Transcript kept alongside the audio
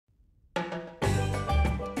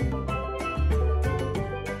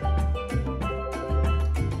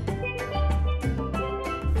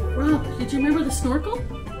Rob, did you remember the snorkel?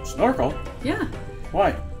 Snorkel? Yeah.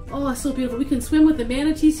 Why? Oh, it's so beautiful. We can swim with the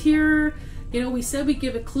manatees here. You know, we said we'd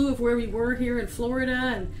give a clue of where we were here in Florida,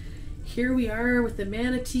 and here we are with the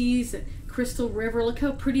manatees at Crystal River. Look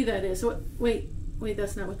how pretty that is. Wait,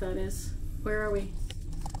 that's not what that is. Where are we?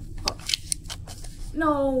 Oh.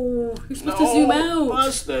 No, you're supposed to zoom out.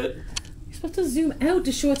 Busted. You're supposed to zoom out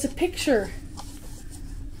to show it's a picture.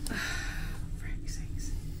 Frank's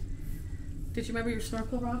sakes. Did you remember your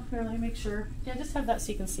snorkel, Rob? Here, let me make sure. Yeah, just have that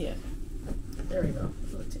so you can see it. There we go.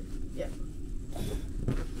 Yeah.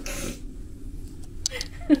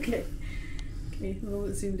 Okay. Okay, a little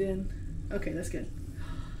bit zoomed in. Okay, that's good.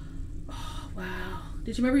 Oh, wow.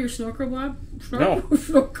 Did you remember your snorkel, Bob? Snorkel? No.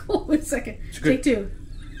 Snorkel. Wait a second. Take two.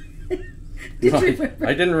 Did you remember?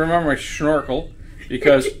 I didn't remember my snorkel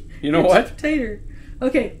because, you know what? Tighter.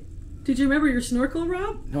 Okay. Did you remember your snorkel,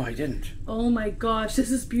 Rob? No, I didn't. Oh my gosh, this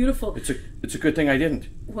is beautiful. It's a good thing I didn't.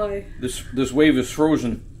 Why? This wave is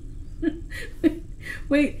frozen.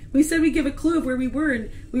 Wait, we said we'd give a clue of where we were, and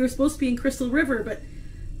we were supposed to be in Crystal River, but,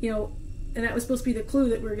 you know, and that was supposed to be the clue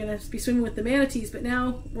that we're going to be swimming with the manatees, but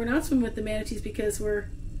now we're not swimming with the manatees because we're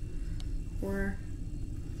on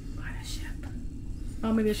a ship.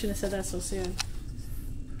 Oh, maybe I shouldn't have said that so soon.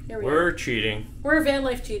 Here We're cheating. We're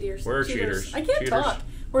Vanlife cheaters. We're cheaters. I can't talk.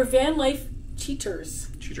 We're Vanlife cheaters.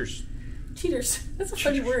 Cheaters. Cheaters. That's a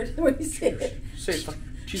funny word when you say it. Say it.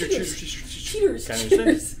 Cheaters.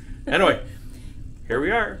 Cheaters. Anyway, here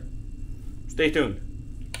we are. Stay tuned.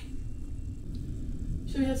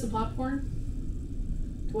 Should we have some popcorn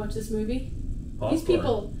to watch this movie? Popcorn.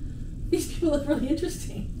 These people look really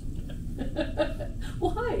interesting.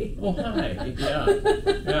 Well, hi. Oh, hi. Yeah.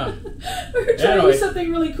 Yeah. We're trying to do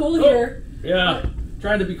something really cool here. Yeah.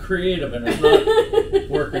 Trying to be creative and it's not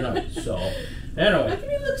working out. So, anyway. How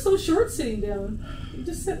can you look so short sitting down? You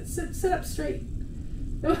just sit up straight.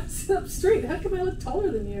 No, sit up straight. How come I look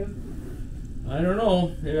taller than you? I don't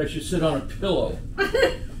know. Maybe I should sit on a pillow.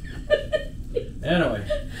 Anyway.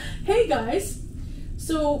 Hey guys.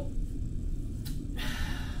 So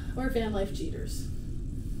we're Vanlife cheaters.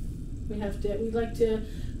 We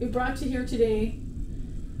brought you here today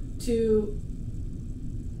to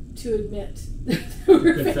admit.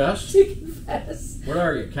 Confess? To confess. What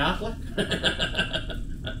are you, Catholic? Don't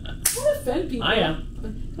offend people. I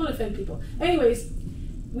am. Don't offend people. Anyways,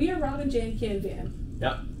 we are Rob and Jan Can Van.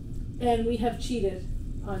 Yep. And we have cheated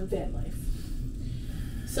on van life.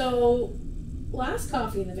 So, last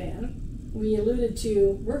Coffee in the Van, we alluded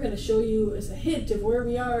to, we're going to show you as a hint of where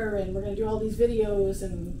we are, and we're going to do all these videos,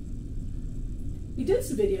 and we did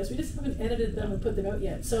some videos, we just haven't edited them and put them out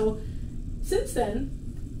yet. So, since then,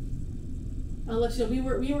 I'll let you know,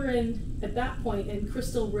 we were in, at that point, in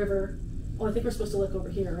Crystal River. Oh, I think we're supposed to look over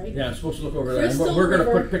here, right? Yeah, I'm supposed to look over there. We're going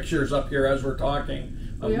to put pictures up here as we're talking.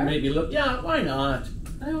 We are? Maybe look. Yeah, why not?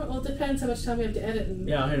 I don't. Well, it depends how much time we have to edit. And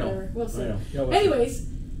yeah, I know. Whatever. We'll see. I know. Yeah, anyways,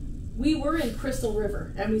 we were in Crystal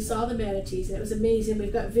River and we saw the manatees, and it was amazing.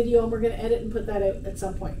 We've got video, and we're going to edit and put that out at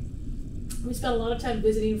some point. We spent a lot of time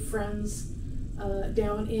visiting friends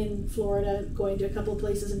down in Florida, going to a couple of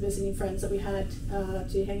places and visiting friends that we had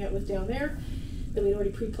to hang out with down there that we'd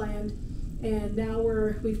already pre-planned. And now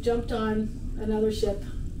we've jumped on another ship.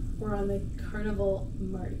 We're on the Carnival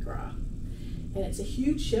Mardi Gras. And it's a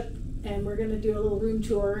huge ship, and we're going to do a little room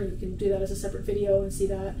tour, and you can do that as a separate video and see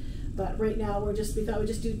that. But right now we thought we'd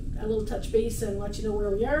just do a little touch base and let you know where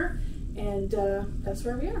we are, and that's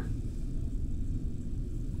where we are.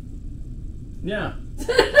 Yeah,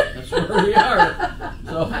 that's where we are.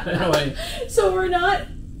 So anyway. So we're not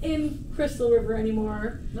in Crystal River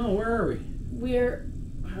anymore. No, where are we? I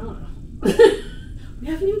don't know. We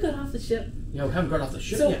haven't even got off the ship. Yeah, we haven't got off the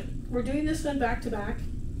ship yet. We're doing this one back to back.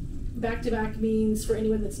 Back to back means, for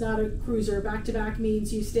anyone that's not a cruiser, back to back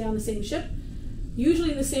means you stay on the same ship,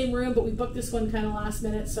 usually in the same room, but we booked this one kind of last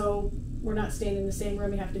minute, so we're not staying in the same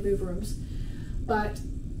room. We have to move rooms. But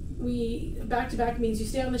back to back means you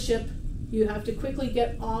stay on the ship, you have to quickly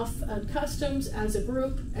get off on customs as a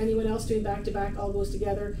group. Anyone else doing back to back all goes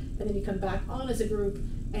together, and then you come back on as a group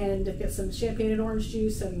and get some champagne and orange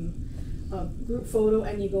juice and a group photo,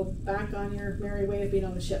 and you go back on your merry way of being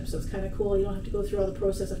on the ship. So it's kind of cool. You don't have to go through all the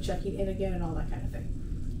process of checking in again and all that kind of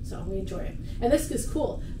thing. So we enjoy it. And this is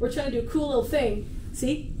cool. We're trying to do a cool little thing.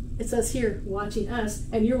 See? It's us here watching us,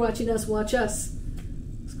 and you're watching us watch us.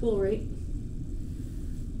 It's cool, right?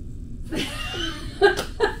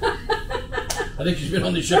 I think she's been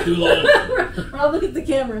on the ship too long. Rob, look at the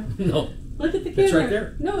camera. No. Look at the camera. It's right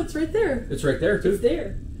there. No, it's right there. It's right there, too. It's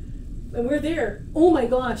there. And we're there. Oh my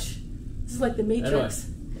gosh. This is like the Matrix.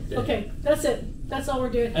 Anyway. Okay, that's it. That's all we're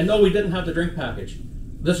doing. And no, we didn't have the drink package.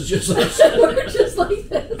 This is just like we're just like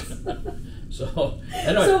this. So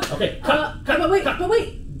anyway, okay, cut, but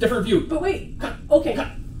wait, different view. But wait, cut. Okay.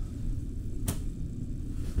 Cut.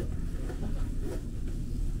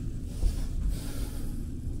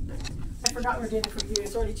 I forgot we're doing it for you.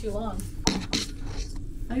 It's already too long. I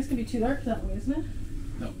think it's gonna be too dark that way, isn't it?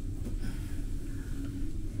 No.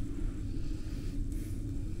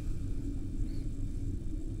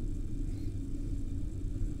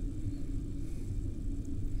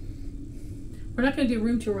 We're not going to do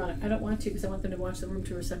room tour on it. I don't want to because I want them to watch the room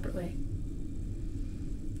tour separately.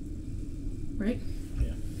 Right?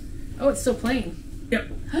 Yeah. Oh, it's still playing. Yep.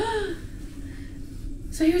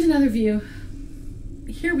 So here's another view.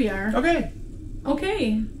 Here we are. Okay.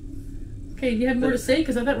 Okay. Okay, do you have more to say?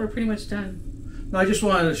 Because I thought we were pretty much done. No, I just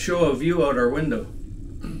wanted to show a view out our window.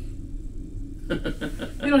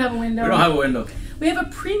 We don't have a window. We don't have a window. We have a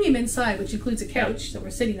premium inside, which includes a couch that we're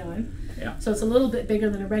sitting on. Yeah. So it's a little bit bigger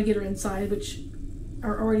than a regular inside, which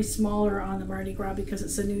are already smaller on the Mardi Gras because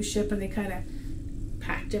it's a new ship and they kind of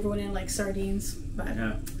packed everyone in like sardines. But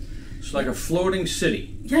yeah. It's like a floating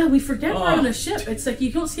city. Yeah, we forget we're on a ship. It's like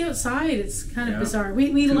you don't see outside. It's kind of bizarre.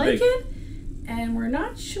 We like big. it, and we're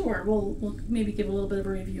not sure. We'll maybe give a little bit of a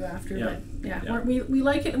review after. Yeah. But yeah. We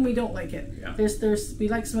like it and we don't like it. Yeah. We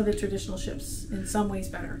like some of the traditional ships in some ways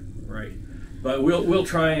better. Right. But we'll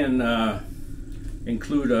try and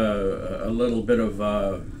include a little bit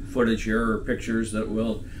of footage here or pictures that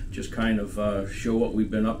will just kind of show what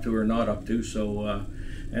we've been up to or not up to. So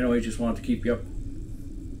anyway, just wanted to keep you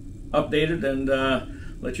updated and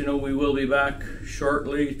let you know we will be back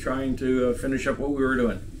shortly trying to finish up what we were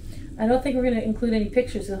doing. I don't think we're going to include any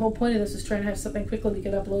pictures. The whole point of this is trying to have something quickly we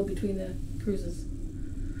could upload between the cruises.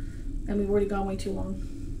 And we've already gone way too long.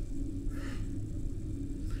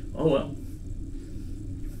 Oh well.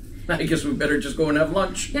 I guess we better just go and have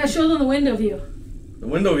lunch. Yeah, show them the window view. The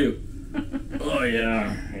window view. Oh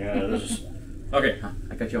yeah. Yeah, this is... Okay,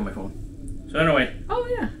 I got you on my phone. So anyway. Oh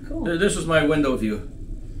yeah, cool. This is my window view.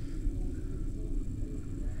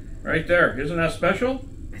 Right there. Isn't that special?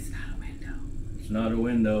 It's not a window. It's not a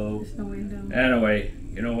window. There's no window. Anyway,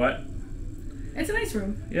 you know what? It's a nice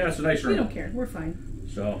room. Yeah, it's a nice room. We don't care. We're fine.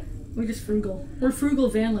 So. We're just frugal. We're frugal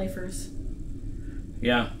van lifers.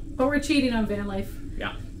 Yeah. But we're cheating on van life.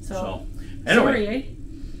 Yeah. So anyway. Sorry,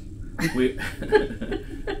 eh? We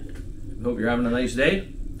hope you're having a nice day.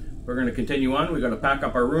 We're going to continue on. We're going to pack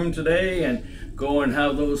up our room today and go and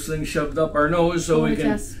have those things shoved up our nose so we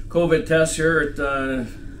can COVID test here at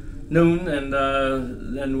noon, and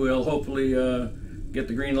then we'll hopefully get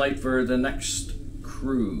the green light for the next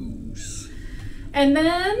cruise. And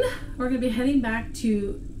then we're going to be heading back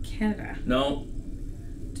to Canada. No.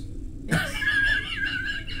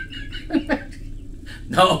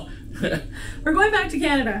 No. We're going back to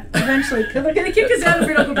Canada eventually because they're going to kick us out if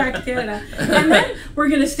we don't go back to Canada. And then we're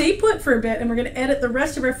going to stay put for a bit and we're going to edit the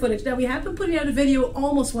rest of our footage. Now, we have been putting out a video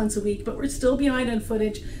almost once a week, but we're still behind on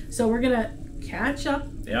footage. So we're going to catch up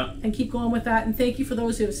and keep going with that. And thank you for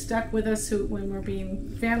those who have stuck with us when we're being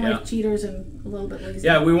van life cheaters and a little bit lazy.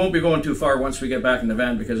 Yeah, we won't be going too far once we get back in the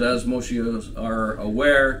van because, as most of you are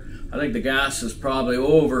aware, I think the gas is probably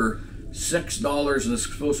over $6 and it's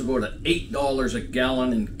supposed to go to $8 a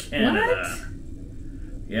gallon in Canada. What?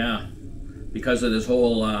 Yeah, because of this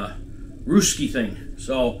whole Ruski thing.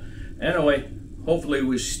 So anyway, hopefully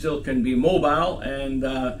we still can be mobile, and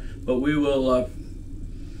but we will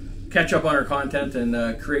catch up on our content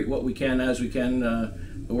and create what we can as we can.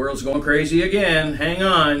 The world's going crazy again. Hang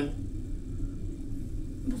on.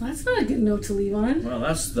 Well, that's not a good note to leave on. Well,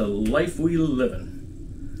 that's the life we live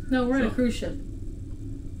in. No, we're on a cruise ship.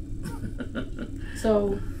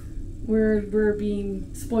 So we're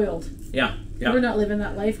being spoiled. Yeah. We're not living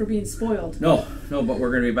that life. We're being spoiled. No, but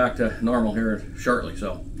we're going to be back to normal here shortly.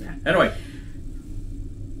 So anyway.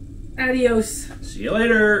 Adios. See you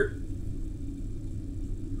later.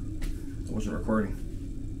 I wasn't recording.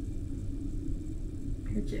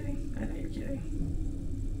 You're kidding. I know you're kidding.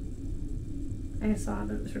 I saw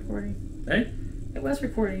that it was recording. Hey? It was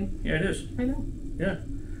recording. Yeah, it is. I know. Yeah.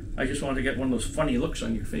 I just wanted to get one of those funny looks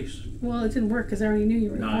on your face. Well, it didn't work because I already knew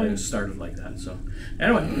you were recording. No, it started like that. So,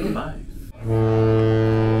 anyway, bye.